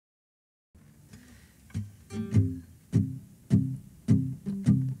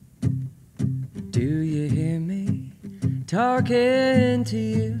talking to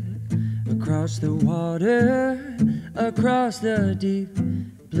you across the water, across the deep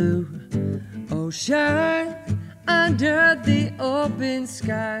blue ocean, under the open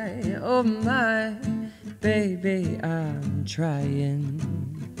sky. Oh my baby, I'm trying.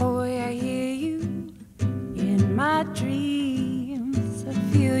 Boy, I hear you in my dreams. I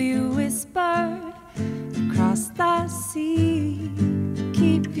feel you whisper across the sea.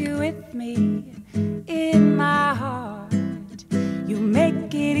 Keep you with me in my heart. You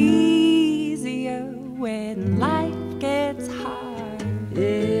make it easier when life gets hard.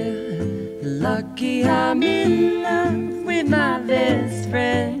 Yeah, lucky I'm in love with my best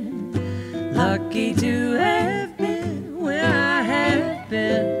friend. Lucky to have been where I have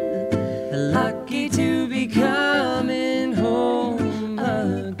been. Lucky to be coming home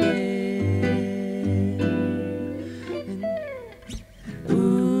again.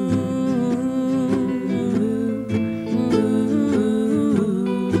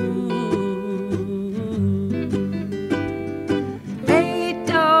 They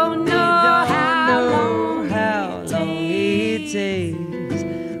don't know how long it takes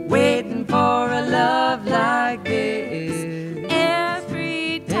waiting for a love like this.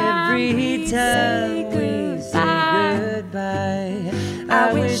 Every time we say goodbye,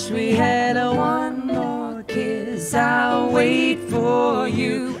 I wish we had a one more kiss. I'll wait for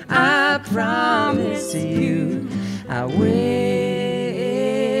you, I promise you I will.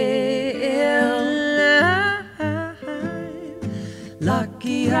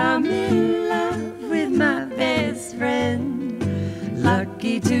 Lucky I'm in love with my best friend.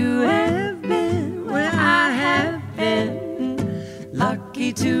 Lucky to have been where I have been.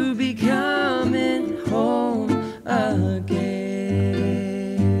 Lucky to be coming home again.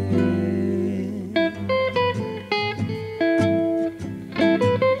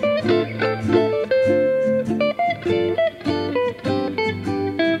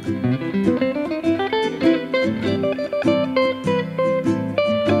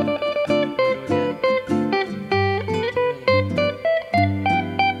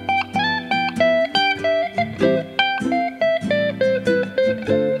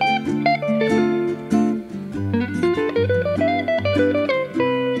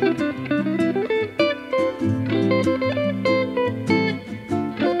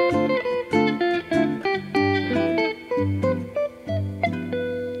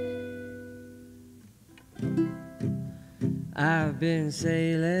 I've been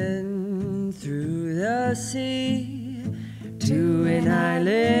sailing through the sea to an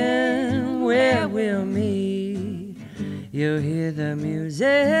island where we'll meet. You'll hear the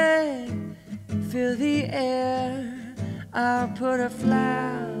music, feel the air. I'll put a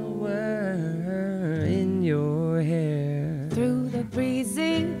flower in your hair. through the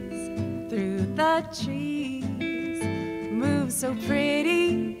breezes, through the trees, move so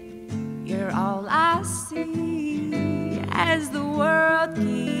pretty, you're all I see. As the world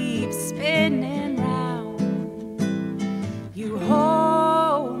keeps spinning round, you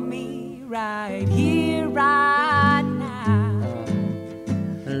hold me right here, right now.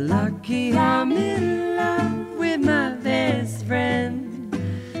 Lucky I'm in love with my best friend.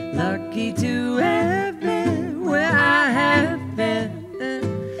 Lucky to have been where I have been.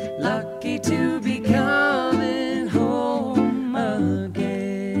 Lucky to be coming home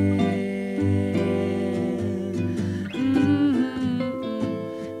again.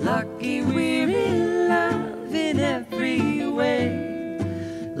 Lucky we're in love in every way.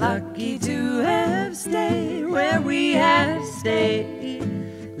 Lucky to have stayed where we have stayed.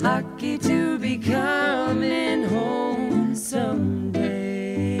 Lucky to be coming home someday.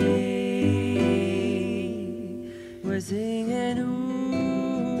 We're singing.